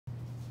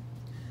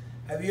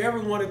Have you ever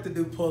wanted to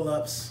do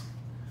pull-ups,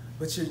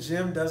 but your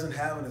gym doesn't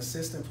have an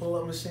assistant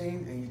pull-up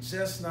machine and you're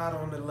just not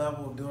on the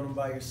level of doing them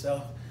by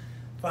yourself?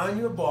 Find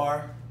you a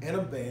bar and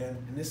a band,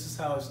 and this is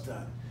how it's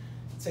done.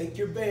 Take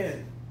your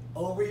band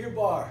over your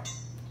bar.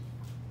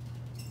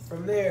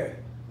 From there,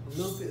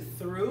 loop it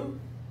through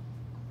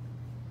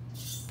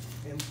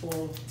and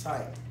pull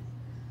tight.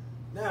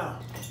 Now,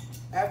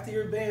 after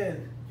your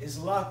band is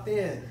locked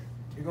in,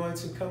 you're going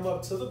to come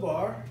up to the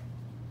bar.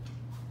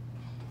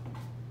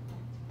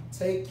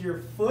 Take your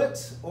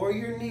foot or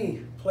your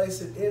knee,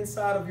 place it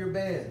inside of your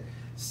band.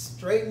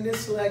 Straighten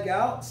this leg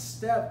out,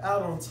 step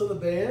out onto the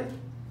band,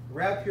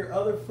 wrap your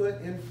other foot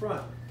in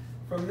front.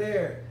 From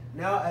there,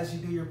 now as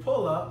you do your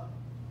pull-up,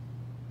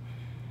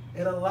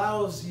 it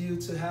allows you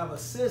to have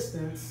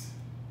assistance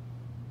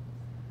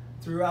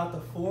throughout the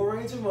full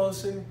range of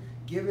motion,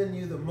 giving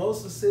you the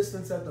most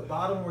assistance at the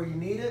bottom where you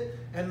need it,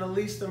 and the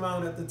least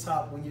amount at the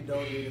top when you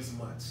don't need as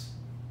much.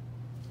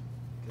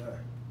 Good.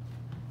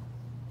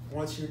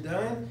 Once you're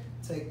done,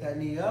 take that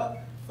knee up,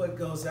 foot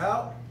goes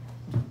out,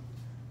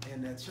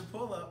 and that's your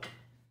pull-up.